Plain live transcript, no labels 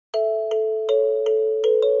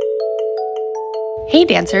Hey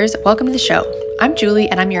dancers, welcome to the show. I'm Julie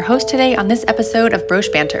and I'm your host today on this episode of Broche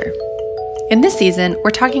Banter. In this season,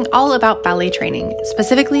 we're talking all about ballet training,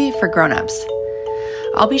 specifically for grown-ups.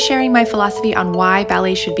 I'll be sharing my philosophy on why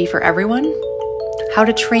ballet should be for everyone, how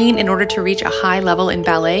to train in order to reach a high level in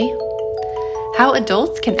ballet, how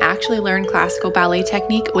adults can actually learn classical ballet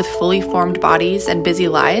technique with fully formed bodies and busy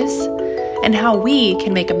lives, and how we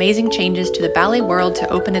can make amazing changes to the ballet world to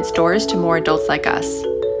open its doors to more adults like us.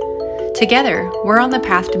 Together, we're on the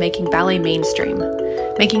path to making ballet mainstream,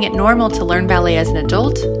 making it normal to learn ballet as an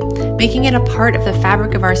adult, making it a part of the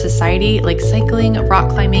fabric of our society like cycling,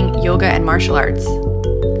 rock climbing, yoga, and martial arts.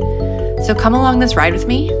 So come along this ride with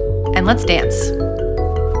me, and let's dance.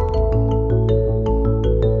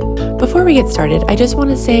 Before we get started, I just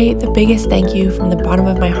want to say the biggest thank you from the bottom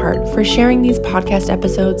of my heart for sharing these podcast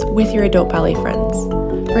episodes with your adult ballet friends,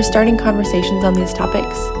 for starting conversations on these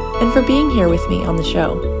topics, and for being here with me on the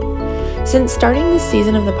show. Since starting this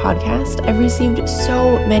season of the podcast, I've received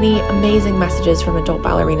so many amazing messages from adult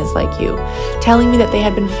ballerinas like you, telling me that they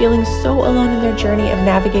had been feeling so alone in their journey of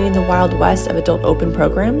navigating the wild west of adult open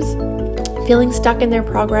programs, feeling stuck in their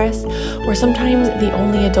progress, or sometimes the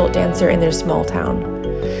only adult dancer in their small town.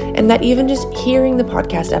 And that even just hearing the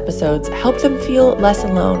podcast episodes helped them feel less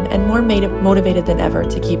alone and more motivated than ever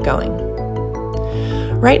to keep going.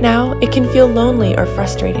 Right now, it can feel lonely or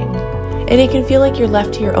frustrating, and it can feel like you're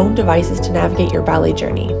left to your own devices to navigate your ballet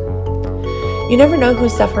journey. You never know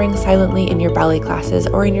who's suffering silently in your ballet classes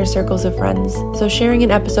or in your circles of friends, so sharing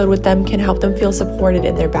an episode with them can help them feel supported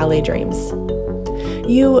in their ballet dreams.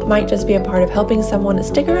 You might just be a part of helping someone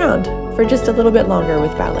stick around for just a little bit longer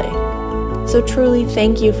with ballet. So truly,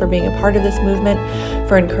 thank you for being a part of this movement,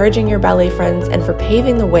 for encouraging your ballet friends, and for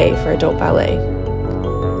paving the way for adult ballet.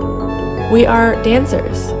 We are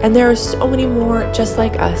dancers, and there are so many more just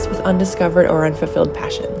like us with undiscovered or unfulfilled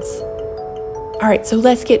passions. All right, so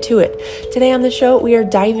let's get to it. Today on the show, we are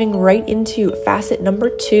diving right into facet number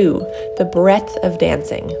 2, the breadth of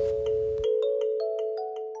dancing.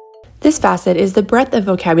 This facet is the breadth of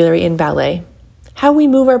vocabulary in ballet, how we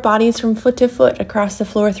move our bodies from foot to foot across the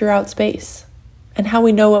floor throughout space, and how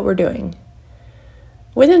we know what we're doing.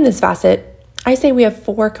 Within this facet, I say we have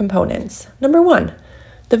 4 components. Number 1,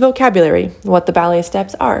 the vocabulary, what the ballet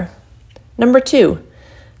steps are. Number 2,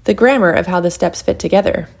 the grammar of how the steps fit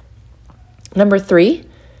together. Number 3,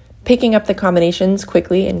 picking up the combinations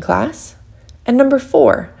quickly in class. And number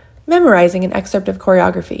 4, memorizing an excerpt of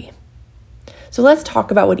choreography. So let's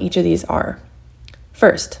talk about what each of these are.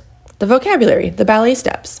 First, the vocabulary, the ballet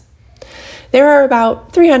steps. There are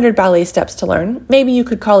about 300 ballet steps to learn. Maybe you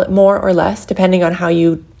could call it more or less, depending on how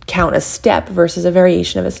you count a step versus a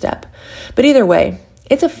variation of a step. But either way,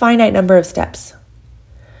 it's a finite number of steps.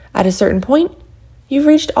 At a certain point, you've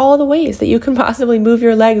reached all the ways that you can possibly move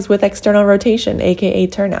your legs with external rotation, aka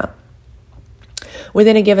turnout.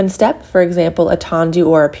 Within a given step, for example, a tendu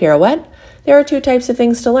or a pirouette, there are 2 types of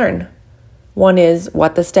things to learn. One is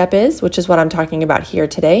what the step is, which is what I'm talking about here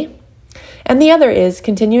today. And the other is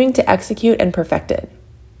continuing to execute and perfect it.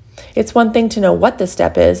 It's one thing to know what the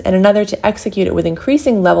step is, and another to execute it with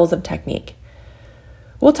increasing levels of technique.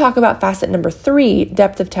 We'll talk about facet number 3,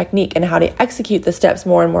 depth of technique, and how to execute the steps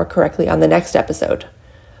more and more correctly on the next episode.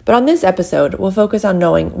 But on this episode, we'll focus on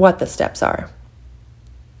knowing what the steps are.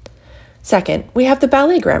 Second, we have the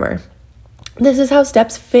ballet grammar. This is how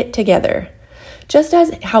steps fit together. Just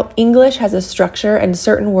as how English has a structure and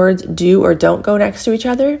certain words do or don't go next to each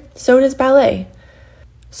other, so does ballet.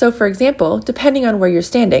 So for example, depending on where you're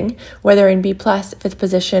standing, whether in B+, 5th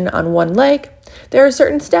position on one leg, there are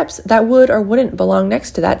certain steps that would or wouldn't belong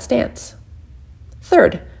next to that stance.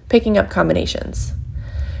 Third, picking up combinations.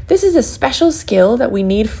 This is a special skill that we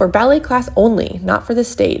need for ballet class only, not for the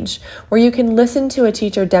stage, where you can listen to a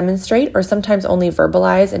teacher demonstrate or sometimes only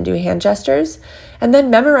verbalize and do hand gestures, and then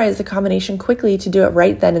memorize the combination quickly to do it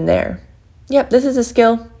right then and there. Yep, this is a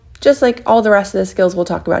skill, just like all the rest of the skills we'll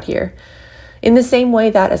talk about here. In the same way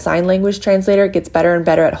that a sign language translator gets better and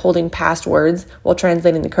better at holding past words while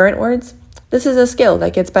translating the current words, this is a skill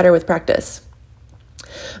that gets better with practice.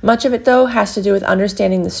 Much of it, though, has to do with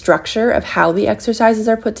understanding the structure of how the exercises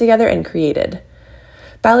are put together and created.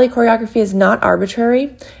 Ballet choreography is not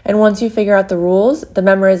arbitrary, and once you figure out the rules, the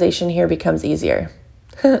memorization here becomes easier.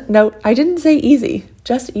 No, I didn't say easy,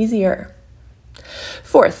 just easier.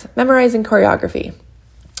 Fourth, memorizing choreography.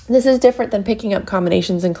 This is different than picking up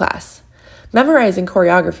combinations in class. Memorizing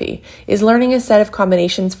choreography is learning a set of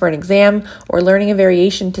combinations for an exam or learning a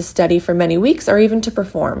variation to study for many weeks or even to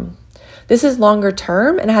perform. This is longer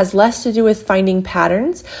term and has less to do with finding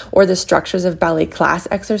patterns or the structures of ballet class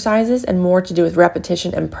exercises and more to do with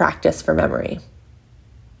repetition and practice for memory.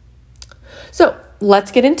 So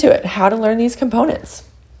let's get into it. How to learn these components.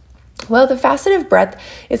 Well, the facet of breath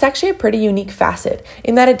is actually a pretty unique facet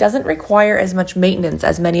in that it doesn't require as much maintenance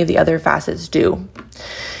as many of the other facets do.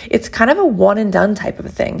 It's kind of a one and done type of a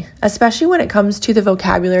thing, especially when it comes to the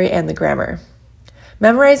vocabulary and the grammar.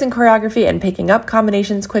 Memorizing choreography and picking up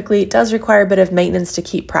combinations quickly does require a bit of maintenance to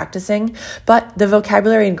keep practicing, but the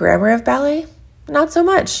vocabulary and grammar of ballet, not so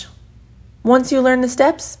much. Once you learn the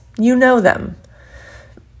steps, you know them.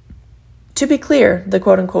 To be clear, the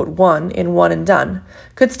quote-unquote one in one and done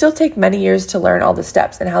could still take many years to learn all the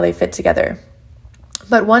steps and how they fit together.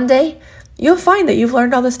 But one day, you'll find that you've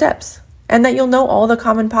learned all the steps and that you'll know all the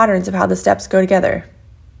common patterns of how the steps go together.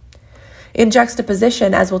 In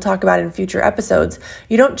juxtaposition, as we'll talk about in future episodes,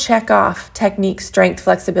 you don't check off technique, strength,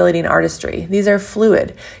 flexibility, and artistry. These are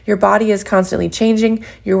fluid. Your body is constantly changing,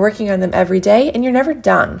 you're working on them every day, and you're never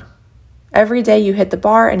done. Every day you hit the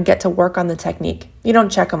bar and get to work on the technique. You don't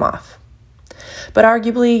check them off. But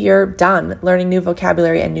arguably, you're done learning new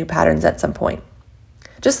vocabulary and new patterns at some point.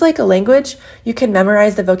 Just like a language, you can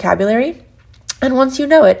memorize the vocabulary, and once you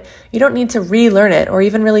know it, you don't need to relearn it or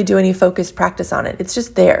even really do any focused practice on it. It's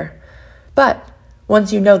just there. But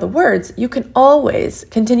once you know the words, you can always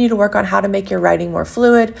continue to work on how to make your writing more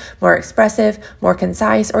fluid, more expressive, more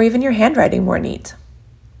concise, or even your handwriting more neat.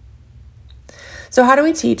 So how do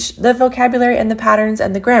we teach the vocabulary and the patterns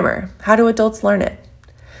and the grammar? How do adults learn it?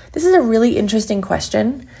 This is a really interesting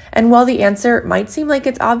question, and while the answer might seem like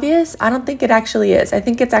it's obvious, I don't think it actually is. I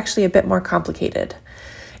think it's actually a bit more complicated.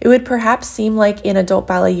 It would perhaps seem like in adult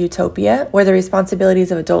ballet utopia, where the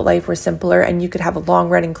responsibilities of adult life were simpler and you could have a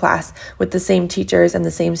long-running class with the same teachers and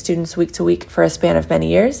the same students week to week for a span of many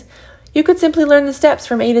years, you could simply learn the steps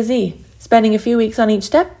from A to Z, spending a few weeks on each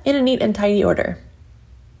step in a neat and tidy order.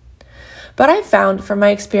 But I've found from my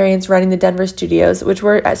experience running the Denver studios, which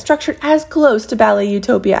were structured as close to ballet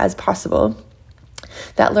utopia as possible,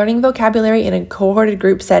 that learning vocabulary in a cohorted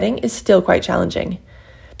group setting is still quite challenging.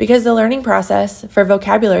 Because the learning process for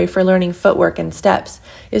vocabulary for learning footwork and steps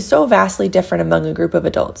is so vastly different among a group of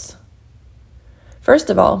adults. First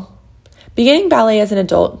of all, beginning ballet as an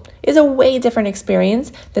adult is a way different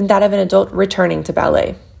experience than that of an adult returning to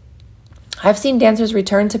ballet. I've seen dancers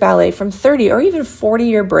return to ballet from 30 or even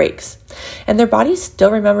 40-year breaks, and their body still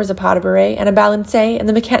remembers a pas de bourrée and a balancé and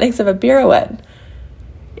the mechanics of a pirouette.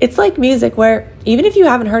 It's like music where, even if you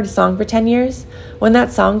haven't heard a song for 10 years, when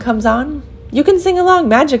that song comes on, you can sing along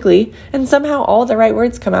magically, and somehow all the right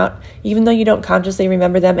words come out, even though you don't consciously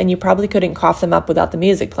remember them and you probably couldn't cough them up without the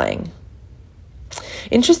music playing.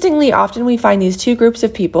 Interestingly, often we find these two groups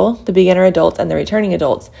of people, the beginner adults and the returning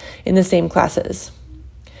adults, in the same classes.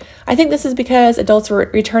 I think this is because adults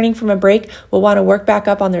returning from a break will want to work back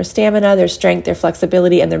up on their stamina, their strength, their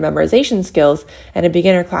flexibility, and their memorization skills, and a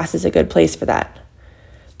beginner class is a good place for that.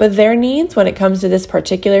 But their needs when it comes to this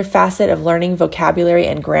particular facet of learning vocabulary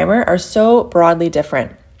and grammar are so broadly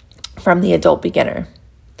different from the adult beginner.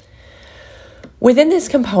 Within this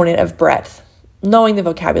component of breadth, knowing the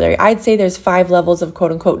vocabulary, I'd say there's 5 levels of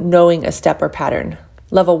quote-unquote knowing a step or pattern.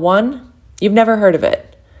 Level 1, you've never heard of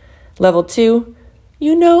it. Level 2,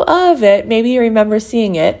 you know of it, maybe you remember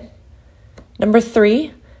seeing it. Number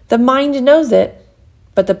 3, the mind knows it,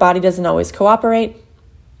 but the body doesn't always cooperate.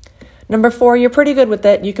 Number 4, you're pretty good with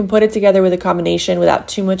it. You can put it together with a combination without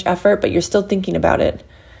too much effort, but you're still thinking about it.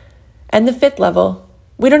 And the 5th level,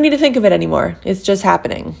 we don't need to think of it anymore. It's just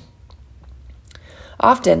happening.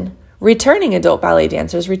 Often, returning adult ballet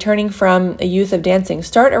dancers returning from a youth of dancing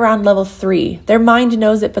start around level 3. Their mind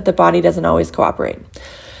knows it, but the body doesn't always cooperate.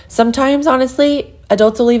 Sometimes, honestly,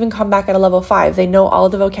 adults will even come back at a level 5. They know all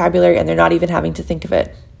the vocabulary and they're not even having to think of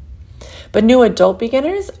it. But new adult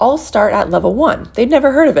beginners all start at level 1. They've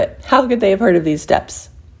never heard of it. How could they have heard of these steps?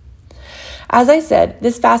 As I said,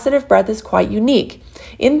 this facet of breadth is quite unique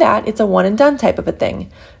in that it's a one and done type of a thing.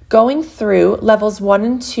 Going through levels 1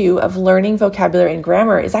 and 2 of learning vocabulary and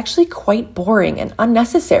grammar is actually quite boring and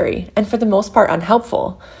unnecessary, and for the most part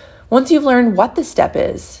unhelpful. Once you've learned what the step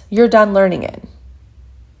is, you're done learning it.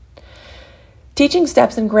 Teaching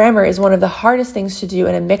steps and grammar is one of the hardest things to do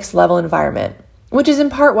in a mixed level environment, which is in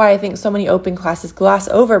part why I think so many open classes gloss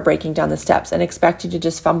over breaking down the steps and expect you to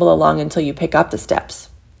just fumble along until you pick up the steps.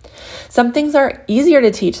 Some things are easier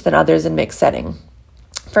to teach than others in mixed setting.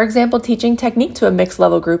 For example, teaching technique to a mixed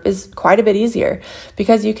level group is quite a bit easier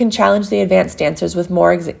because you can challenge the advanced dancers with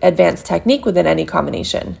more advanced technique within any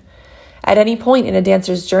combination. At any point in a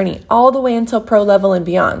dancer's journey, all the way until pro level and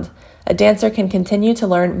beyond, a dancer can continue to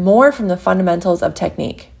learn more from the fundamentals of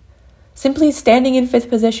technique. Simply standing in 5th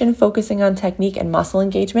position, focusing on technique and muscle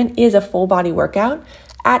engagement is a full body workout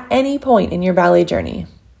at any point in your ballet journey.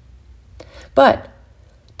 But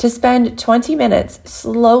To spend 20 minutes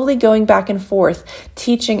slowly going back and forth,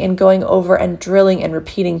 teaching and going over and drilling and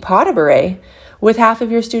repeating pas de bourrée, with half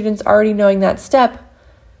of your students already knowing that step,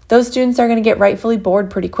 those students are going to get rightfully bored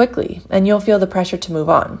pretty quickly, and you'll feel the pressure to move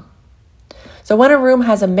on. So when a room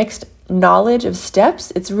has a mixed knowledge of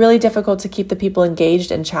steps, it's really difficult to keep the people engaged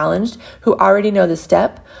and challenged who already know the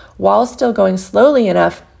step, while still going slowly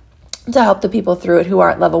enough to help the people through it who are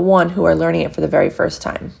at level 1, who are learning it for the very first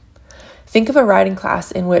time. Think of a writing class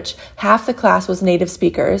in which half the class was native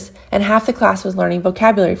speakers and half the class was learning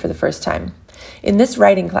vocabulary for the first time. In this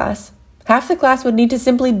writing class, half the class would need to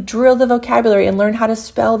simply drill the vocabulary and learn how to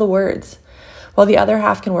spell the words, while the other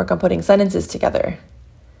half can work on putting sentences together.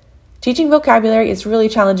 Teaching vocabulary is really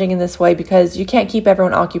challenging in this way because you can't keep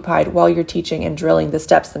everyone occupied while you're teaching and drilling the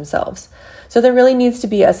steps themselves. So there really needs to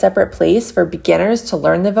be a separate place for beginners to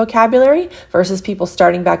learn the vocabulary versus people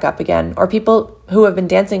starting back up again, or people who have been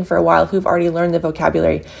dancing for a while who've already learned the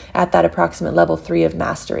vocabulary at that approximate level 3 of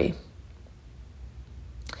mastery.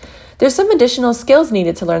 There's some additional skills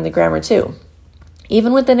needed to learn the grammar too.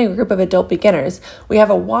 Even within a group of adult beginners, we have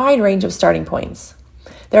a wide range of starting points.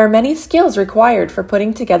 There are many skills required for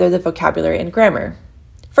putting together the vocabulary and grammar.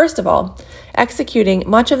 First of all, executing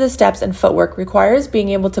much of the steps and footwork requires being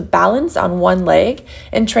able to balance on one leg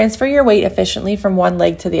and transfer your weight efficiently from one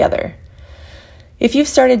leg to the other. If you've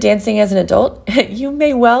started dancing as an adult, you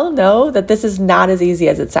may well know that this is not as easy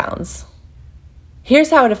as it sounds.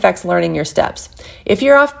 Here's how it affects learning your steps. If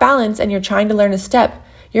you're off balance and you're trying to learn a step,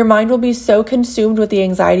 your mind will be so consumed with the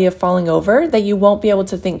anxiety of falling over that you won't be able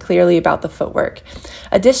to think clearly about the footwork.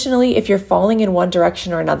 Additionally, if you're falling in one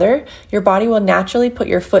direction or another, your body will naturally put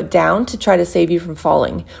your foot down to try to save you from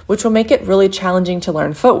falling, which will make it really challenging to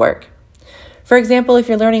learn footwork. For example, if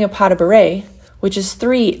you're learning a pas de bourrée, which is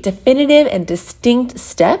 3 definitive and distinct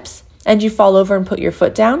steps, and you fall over and put your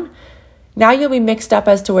foot down, now you'll be mixed up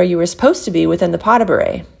as to where you were supposed to be within the pas de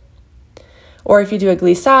bourrée. Or if you do a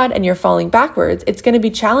glissade and you're falling backwards, it's going to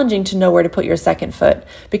be challenging to know where to put your second foot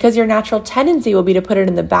because your natural tendency will be to put it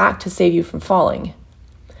in the back to save you from falling.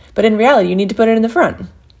 But in reality, you need to put it in the front.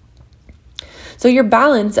 So your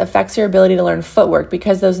balance affects your ability to learn footwork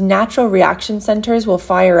because those natural reaction centers will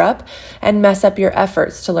fire up and mess up your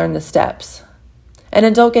efforts to learn the steps. An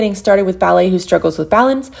adult getting started with ballet who struggles with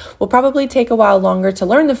balance will probably take a while longer to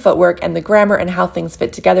learn the footwork and the grammar and how things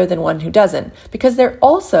fit together than one who doesn't, because they're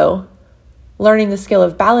also learning the skill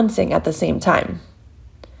of balancing at the same time.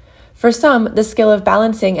 For some, the skill of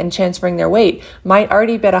balancing and transferring their weight might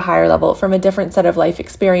already be at a higher level from a different set of life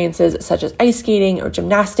experiences such as ice skating or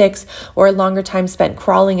gymnastics or a longer time spent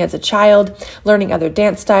crawling as a child, learning other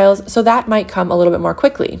dance styles, so that might come a little bit more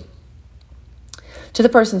quickly. To the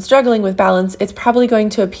person struggling with balance, it's probably going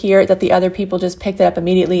to appear that the other people just picked it up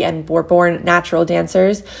immediately and were born natural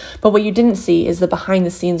dancers, but what you didn't see is the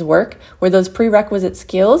behind-the-scenes work where those prerequisite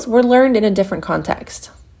skills were learned in a different context.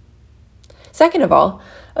 Second of all,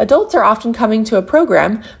 adults are often coming to a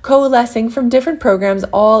program coalescing from different programs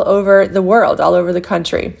all over the world, all over the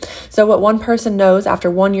country. So what one person knows after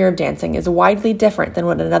 1 year of dancing is widely different than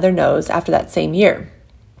what another knows after that same year.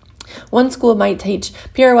 One school might teach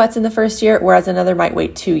pirouettes in the first year, whereas another might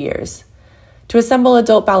wait 2 years. To assemble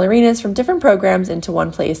adult ballerinas from different programs into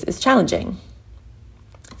one place is challenging.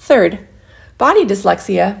 Third, body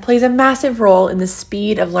dyslexia plays a massive role in the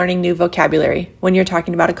speed of learning new vocabulary when you're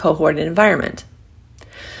talking about a cohorted environment.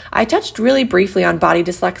 I touched really briefly on body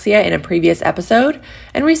dyslexia in a previous episode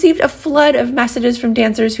and received a flood of messages from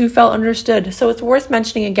dancers who felt understood, so it's worth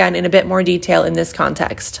mentioning again in a bit more detail in this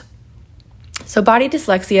context. So body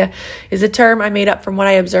dyslexia is a term I made up from what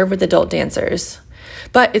I observe with adult dancers,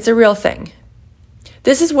 but it's a real thing.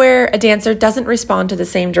 This is where a dancer doesn't respond to the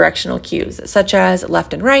same directional cues, such as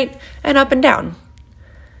left and right and up and down.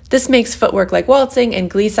 This makes footwork like waltzing and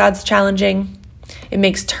glissades challenging. It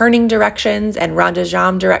makes turning directions and rond de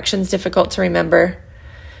jambe directions difficult to remember.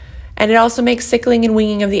 And it also makes sickling and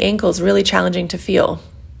winging of the ankles really challenging to feel.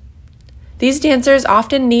 These dancers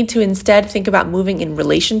often need to instead think about moving in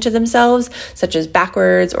relation to themselves, such as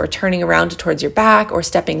backwards or turning around towards your back or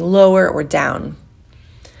stepping lower or down.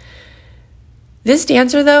 This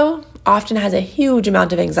dancer, though, often has a huge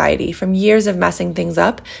amount of anxiety from years of messing things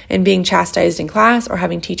up and being chastised in class or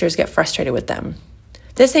having teachers get frustrated with them.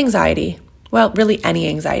 This anxiety, well, really any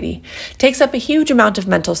anxiety, takes up a huge amount of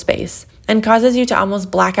mental space and causes you to almost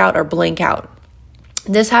black out or blank out.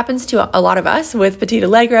 This happens to a lot of us with petit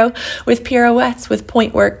allegro, with pirouettes, with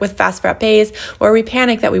point work, with fast frappes, where we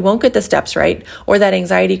panic that we won't get the steps right or that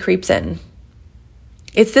anxiety creeps in.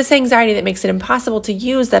 It's this anxiety that makes it impossible to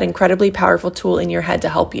use that incredibly powerful tool in your head to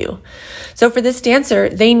help you. So for this dancer,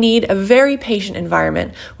 they need a very patient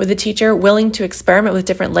environment with a teacher willing to experiment with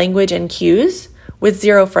different language and cues with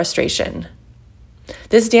zero frustration.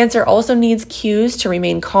 This dancer also needs cues to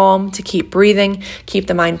remain calm, to keep breathing, keep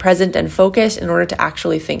the mind present and focused in order to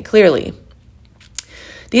actually think clearly.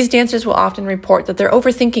 These dancers will often report that they're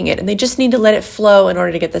overthinking it and they just need to let it flow in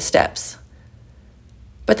order to get the steps.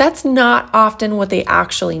 But that's not often what they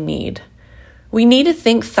actually need. We need to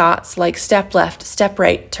think thoughts like step left, step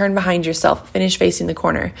right, turn behind yourself, finish facing the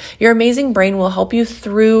corner. Your amazing brain will help you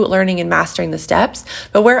through learning and mastering the steps,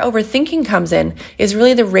 but where overthinking comes in is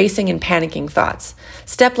really the racing and panicking thoughts.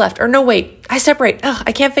 Step left, or no, wait, I step right. Ugh,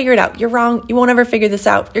 I can't figure it out. You're wrong. You won't ever figure this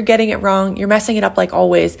out. You're getting it wrong. You're messing it up like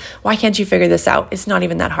always. Why can't you figure this out? It's not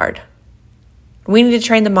even that hard. We need to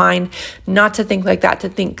train the mind not to think like that, to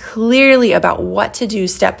think clearly about what to do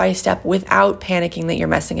step by step without panicking that you're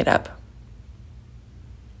messing it up.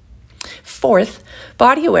 Fourth,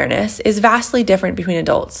 body awareness is vastly different between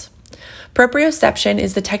adults. Proprioception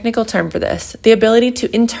is the technical term for this, the ability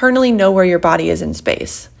to internally know where your body is in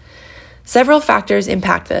space. Several factors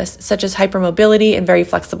impact this, such as hypermobility and very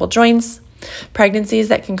flexible joints, pregnancies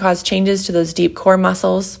that can cause changes to those deep core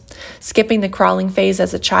muscles, skipping the crawling phase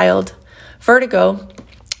as a child, vertigo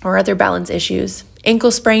or other balance issues, ankle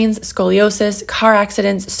sprains, scoliosis, car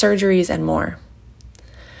accidents, surgeries, and more.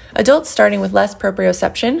 Adults starting with less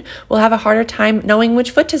proprioception will have a harder time knowing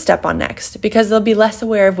which foot to step on next because they'll be less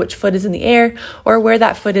aware of which foot is in the air or where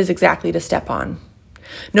that foot is exactly to step on.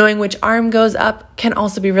 Knowing which arm goes up can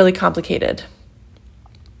also be really complicated.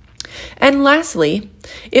 And lastly,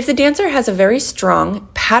 if the dancer has a very strong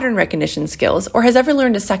pattern recognition skills or has ever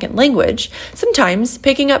learned a second language, sometimes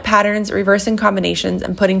picking up patterns, reversing combinations,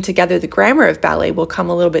 and putting together the grammar of ballet will come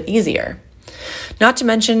a little bit easier. Not to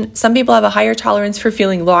mention, some people have a higher tolerance for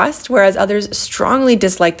feeling lost, whereas others strongly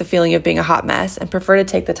dislike the feeling of being a hot mess and prefer to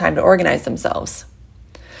take the time to organize themselves.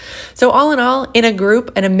 So all in all, in a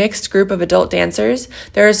group and a mixed group of adult dancers,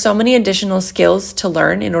 there are so many additional skills to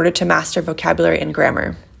learn in order to master vocabulary and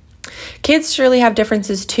grammar. Kids surely have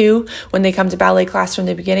differences too when they come to ballet class from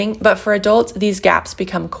the beginning, but for adults, these gaps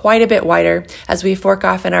become quite a bit wider as we fork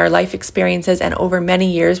off in our life experiences and over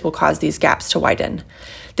many years will cause these gaps to widen.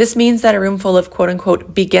 This means that a room full of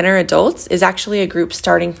quote-unquote beginner adults is actually a group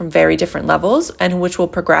starting from very different levels and which will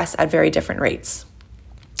progress at very different rates.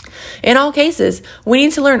 In all cases, we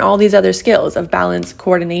need to learn all these other skills of balance,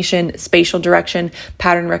 coordination, spatial direction,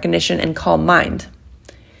 pattern recognition, and calm mind.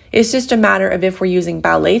 It's just a matter of if we're using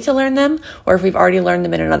ballet to learn them or if we've already learned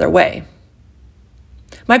them in another way.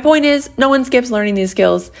 My point is, no one skips learning these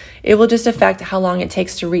skills. It will just affect how long it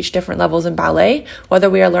takes to reach different levels in ballet, whether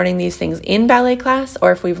we are learning these things in ballet class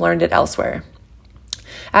or if we've learned it elsewhere.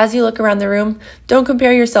 As you look around the room, don't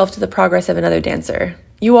compare yourself to the progress of another dancer.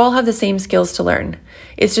 You all have the same skills to learn.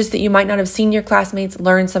 It's just that you might not have seen your classmates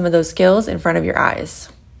learn some of those skills in front of your eyes.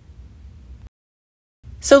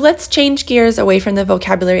 So let's change gears away from the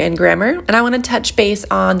vocabulary and grammar, and I want to touch base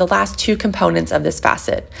on the last two components of this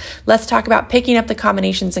facet. Let's talk about picking up the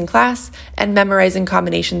combinations in class and memorizing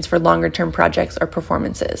combinations for longer-term projects or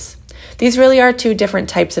performances. These really are two different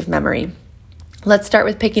types of memory. Let's start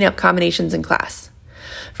with picking up combinations in class.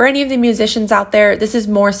 For any of the musicians out there, this is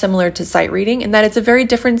more similar to sight reading in that it's a very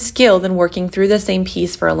different skill than working through the same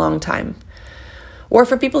piece for a long time. Or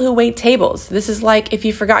for people who wait tables, this is like if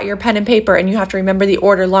you forgot your pen and paper and you have to remember the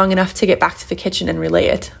order long enough to get back to the kitchen and relay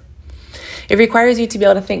it. It requires you to be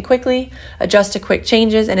able to think quickly, adjust to quick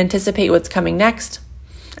changes, and anticipate what's coming next.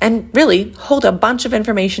 And really, hold a bunch of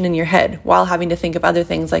information in your head while having to think of other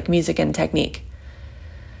things like music and technique.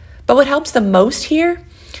 But what helps the most here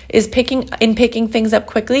is picking things up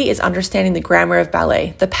quickly is understanding the grammar of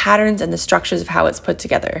ballet, the patterns and the structures of how it's put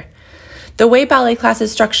together. The way ballet class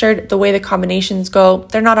is structured, the way the combinations go,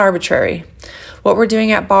 they're not arbitrary. What we're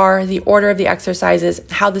doing at barre, the order of the exercises,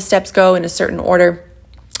 how the steps go in a certain order,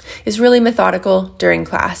 is really methodical during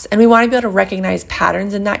class. And we want to be able to recognize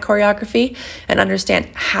patterns in that choreography and understand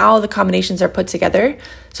how the combinations are put together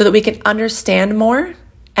so that we can understand more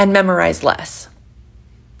and memorize less.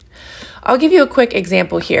 I'll give you a quick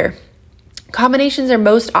example here. Combinations are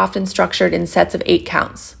most often structured in sets of 8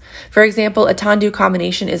 counts. For example, a tendu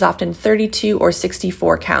combination is often 32 or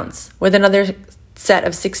 64 counts, with another set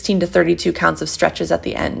of 16 to 32 counts of stretches at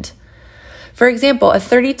the end. For example, a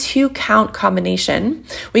 32 count combination,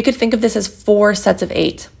 we could think of this as 4 sets of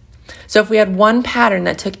 8. So if we had one pattern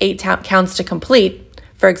that took 8 counts to complete,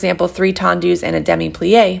 for example, 3 tendus and a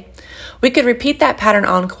demi-plie, we could repeat that pattern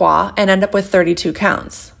en croix and end up with 32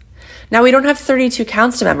 counts. Now we don't have 32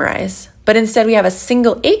 counts to memorize, But instead, we have a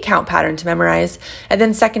single 8-count pattern to memorize. And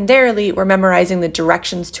then secondarily, we're memorizing the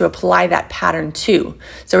directions to apply that pattern to.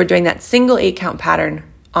 So we're doing that single 8-count pattern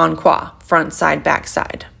en croix, front, side, back,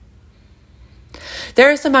 side.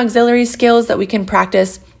 There are some auxiliary skills that we can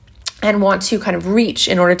practice and want to kind of reach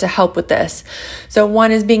in order to help with this. So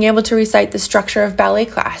one is being able to recite the structure of ballet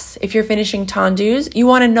class. If you're finishing tendus, you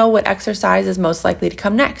want to know what exercise is most likely to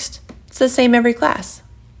come next. It's the same every class.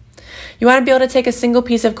 You want to be able to take a single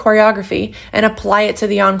piece of choreography and apply it to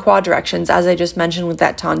the en croix directions, as I just mentioned with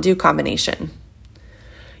that tendu combination.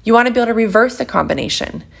 You want to be able to reverse the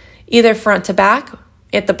combination, either front to back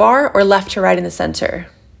at the bar or left to right in the center.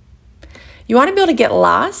 You want to be able to get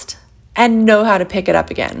lost and know how to pick it up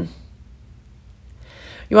again.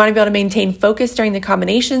 You want to be able to maintain focus during the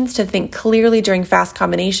combinations, to think clearly during fast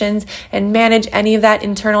combinations, and manage any of that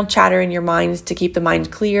internal chatter in your mind to keep the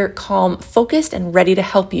mind clear, calm, focused, and ready to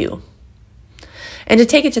help you. And to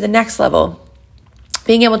take it to the next level,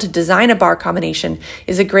 being able to design a bar combination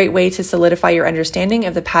is a great way to solidify your understanding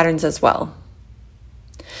of the patterns as well.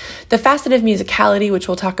 The facet of musicality, which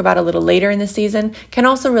we'll talk about a little later in the season, can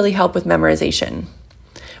also really help with memorization.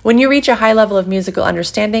 When you reach a high level of musical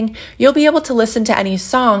understanding, you'll be able to listen to any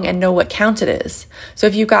song and know what count it is. So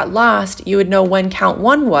if you got lost, you would know when count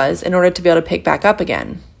 1 was in order to be able to pick back up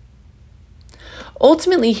again.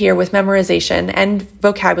 Ultimately here with memorization and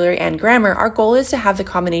vocabulary and grammar, our goal is to have the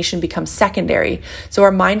combination become secondary so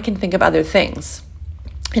our mind can think of other things,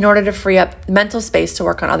 in order to free up mental space to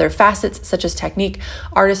work on other facets such as technique,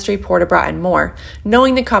 artistry, port de bras, and more.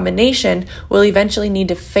 Knowing the combination will eventually need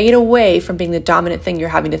to fade away from being the dominant thing you're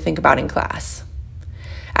having to think about in class.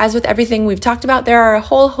 As with everything we've talked about, there are a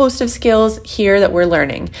whole host of skills here that we're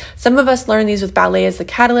learning. Some of us learn these with ballet as the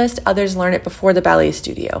catalyst, others learn it before the ballet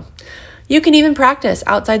studio. You can even practice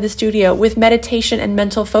outside the studio with meditation and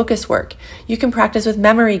mental focus work. You can practice with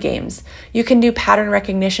memory games. You can do pattern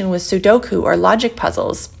recognition with Sudoku or logic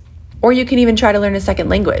puzzles. Or you can even try to learn a second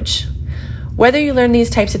language. Whether you learn these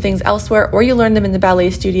types of things elsewhere or you learn them in the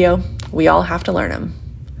ballet studio, we all have to learn them.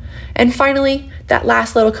 And finally, that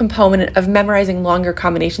last little component of memorizing longer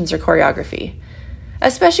combinations or choreography.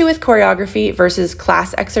 Especially with choreography versus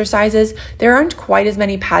class exercises, there aren't quite as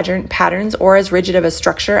many patterns or as rigid of a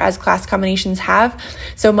structure as class combinations have,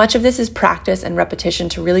 so much of this is practice and repetition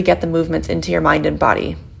to really get the movements into your mind and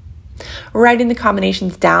body. Writing the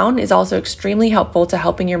combinations down is also extremely helpful to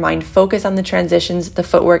helping your mind focus on the transitions, the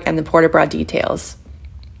footwork, and the port de bras details.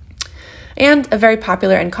 And a very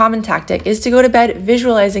popular and common tactic is to go to bed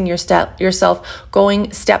visualizing yourself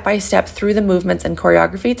going step by step through the movements and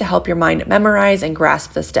choreography to help your mind memorize and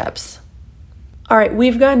grasp the steps. All right,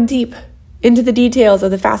 we've gone deep into the details of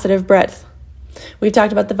the facet of breadth. We've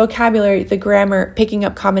talked about the vocabulary, the grammar, picking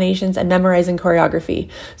up combinations, and memorizing choreography.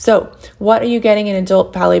 So, what are you getting in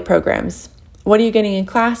adult ballet programs? What are you getting in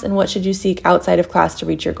class, and what should you seek outside of class to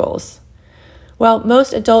reach your goals? Well,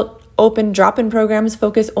 most adult open drop-in programs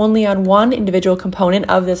focus only on one individual component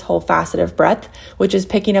of this whole facet of breadth, which is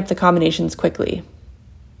picking up the combinations quickly.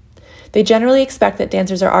 They generally expect that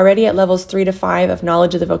dancers are already at levels 3 to 5 of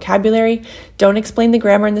knowledge of the vocabulary, don't explain the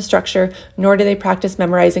grammar and the structure, nor do they practice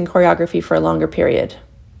memorizing choreography for a longer period.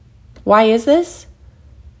 Why is this?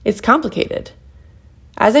 It's complicated.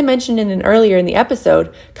 As I mentioned earlier in the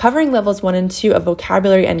episode, covering levels 1 and 2 of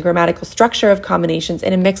vocabulary and grammatical structure of combinations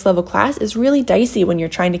in a mixed level class is really dicey when you're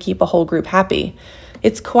trying to keep a whole group happy.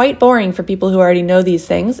 It's quite boring for people who already know these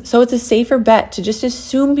things, so it's a safer bet to just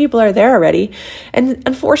assume people are there already and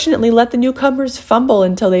unfortunately let the newcomers fumble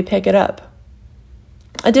until they pick it up.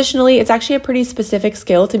 Additionally, it's actually a pretty specific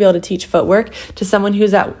skill to be able to teach footwork to someone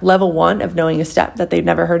who's at level 1 of knowing a step that they've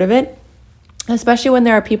never heard of it, especially when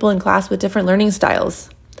there are people in class with different learning styles.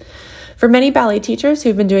 For many ballet teachers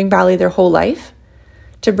who've been doing ballet their whole life,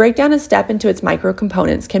 to break down a step into its micro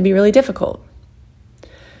components can be really difficult.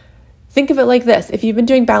 Think of it like this: if you've been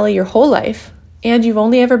doing ballet your whole life and you've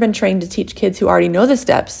only ever been trained to teach kids who already know the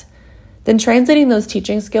steps, then translating those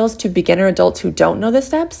teaching skills to beginner adults who don't know the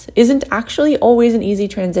steps isn't actually always an easy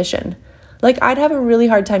transition. Like, I'd have a really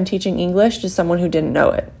hard time teaching English to someone who didn't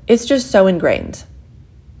know it. It's just so ingrained.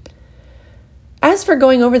 As for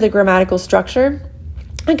going over the grammatical structure,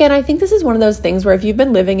 again, I think this is one of those things where if you've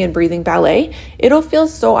been living and breathing ballet, it'll feel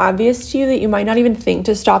so obvious to you that you might not even think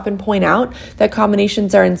to stop and point out that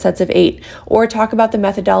combinations are in sets of 8, or talk about the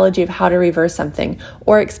methodology of how to reverse something,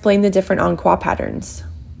 or explain the different en croix patterns.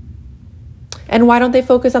 And why don't they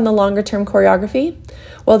focus on the longer term choreography?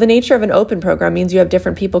 Well, the nature of an open program means you have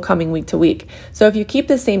different people coming week to week. So if you keep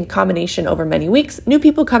the same combination over many weeks, new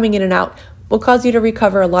people coming in and out will cause you to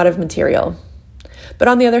recover a lot of material. But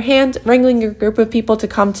on the other hand, wrangling a group of people to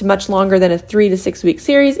come to much longer than a 3 to 6 week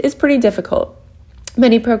series is pretty difficult.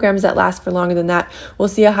 Many programs that last for longer than that will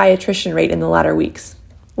see a high attrition rate in the latter weeks.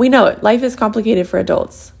 We know it. Life is complicated for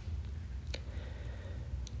adults.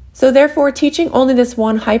 So therefore, teaching only this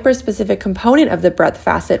one hyper-specific component of the breadth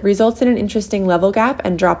facet results in an interesting level gap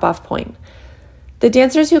and drop-off point. The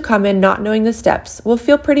dancers who come in not knowing the steps will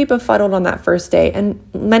feel pretty befuddled on that first day, and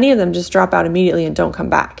many of them just drop out immediately and don't come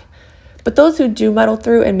back. But those who do muddle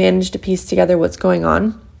through and manage to piece together what's going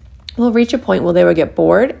on will reach a point where they will get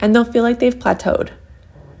bored and they'll feel like they've plateaued.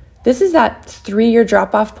 This is that 3-year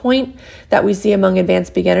drop-off point that we see among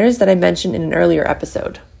advanced beginners that I mentioned in an earlier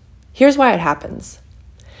episode. Here's why it happens.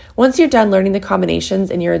 Once you're done learning the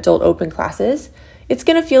combinations in your adult open classes, it's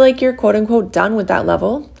going to feel like you're quote-unquote done with that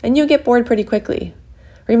level, and you'll get bored pretty quickly.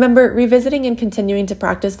 Remember, revisiting and continuing to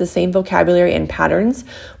practice the same vocabulary and patterns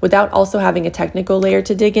without also having a technical layer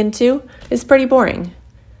to dig into is pretty boring.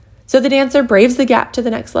 So the dancer braves the gap to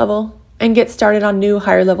the next level and gets started on new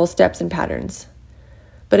higher level steps and patterns.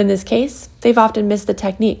 But in this case, they've often missed the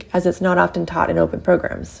technique as it's not often taught in open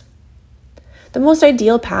programs. The most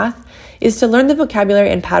ideal path is to learn the vocabulary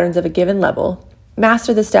and patterns of a given level,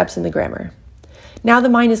 master the steps and the grammar. Now the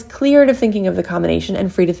mind is cleared of thinking of the combination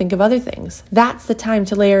and free to think of other things. That's the time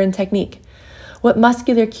to layer in technique. What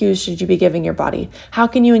muscular cues should you be giving your body? How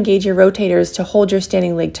can you engage your rotators to hold your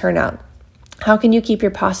standing leg turnout? How can you keep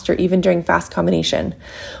your posture even during fast combination?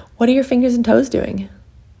 What are your fingers and toes doing?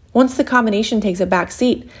 Once the combination takes a back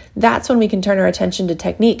seat, that's when we can turn our attention to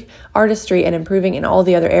technique, artistry, and improving in all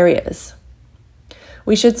the other areas.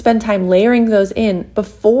 We should spend time layering those in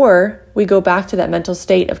before we go back to that mental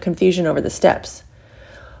state of confusion over the steps.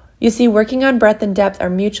 You see, working on breadth and depth are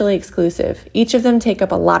mutually exclusive. Each of them take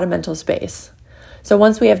up a lot of mental space. So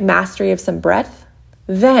once we have mastery of some breadth,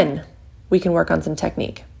 then we can work on some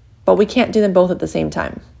technique. But we can't do them both at the same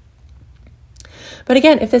time. But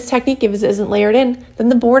again, if this technique isn't layered in, then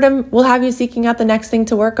the boredom will have you seeking out the next thing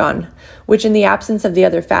to work on, which in the absence of the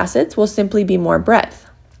other facets will simply be more breadth.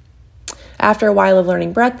 After a while of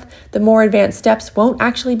learning breadth, the more advanced steps won't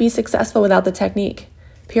actually be successful without the technique.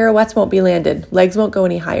 Pirouettes won't be landed, legs won't go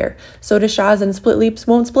any higher, saut de chas and split leaps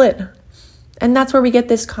won't split. And that's where we get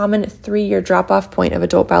this common 3-year drop-off point of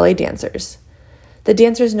adult ballet dancers. The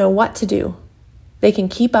dancers know what to do. They can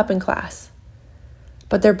keep up in class,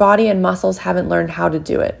 but their body and muscles haven't learned how to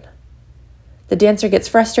do it. The dancer gets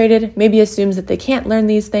frustrated, maybe assumes that they can't learn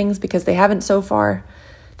these things because they haven't so far.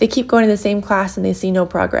 They keep going to the same class and they see no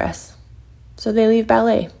progress. So they leave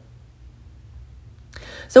ballet.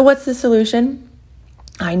 So what's the solution?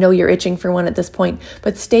 I know you're itching for one at this point,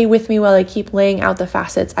 but stay with me while I keep laying out the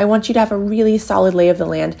facets. I want you to have a really solid lay of the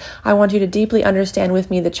land. I want you to deeply understand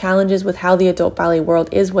with me the challenges with how the adult ballet world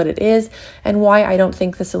is what it is and why I don't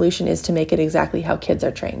think the solution is to make it exactly how kids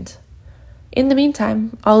are trained. In the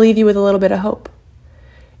meantime, I'll leave you with a little bit of hope.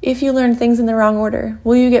 If you learn things in the wrong order,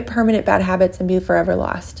 will you get permanent bad habits and be forever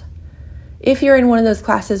lost? If you're in one of those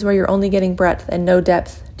classes where you're only getting breadth and no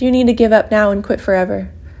depth, do you need to give up now and quit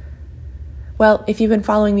forever? Well, if you've been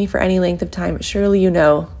following me for any length of time, surely you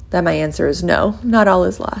know that my answer is no, not all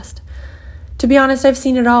is lost. To be honest, I've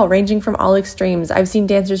seen it all, ranging from all extremes. I've seen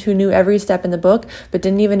dancers who knew every step in the book, but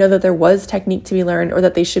didn't even know that there was technique to be learned or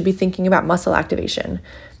that they should be thinking about muscle activation.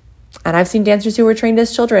 And I've seen dancers who were trained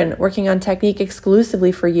as children, working on technique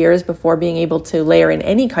exclusively for years before being able to layer in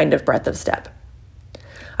any kind of breadth of step.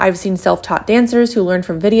 I've seen self-taught dancers who learned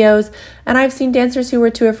from videos, and I've seen dancers who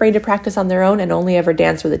were too afraid to practice on their own and only ever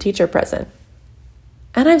dance with a teacher present.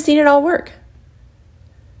 And I've seen it all work.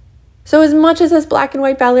 So as much as us black and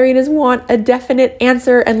white ballerinas want a definite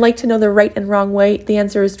answer and like to know the right and wrong way, the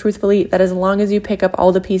answer is truthfully that as long as you pick up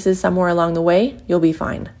all the pieces somewhere along the way, you'll be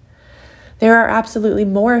fine. There are absolutely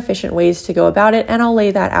more efficient ways to go about it, and I'll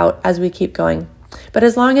lay that out as we keep going. But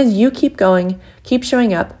as long as you keep going, keep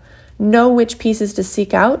showing up, know which pieces to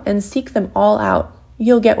seek out, and seek them all out,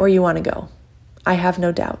 you'll get where you want to go. I have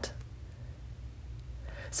no doubt.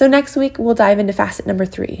 So next week, we'll dive into facet number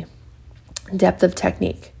 3, depth of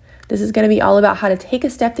technique. This is going to be all about how to take a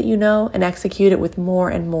step that you know and execute it with more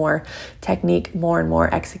and more technique, more and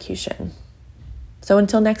more execution. So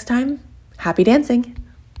until next time, happy dancing.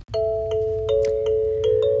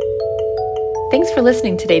 Thanks for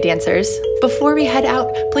listening today, dancers. Before we head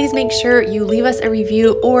out, please make sure you leave us a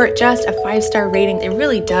review or just a 5-star rating. It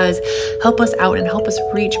really does help us out and help us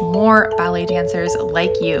reach more ballet dancers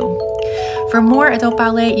like you. For more adult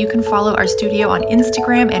ballet, you can follow our studio on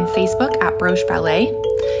Instagram and Facebook at Broche Ballet.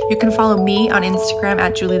 You can follow me on Instagram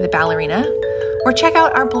at Julie the Ballerina, or check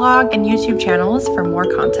out our blog and YouTube channels for more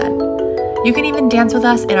content. You can even dance with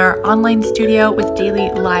us in our online studio with daily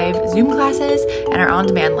live Zoom classes and our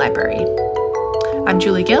on-demand library. I'm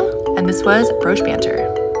Julie Gill, and this was Broach Banter.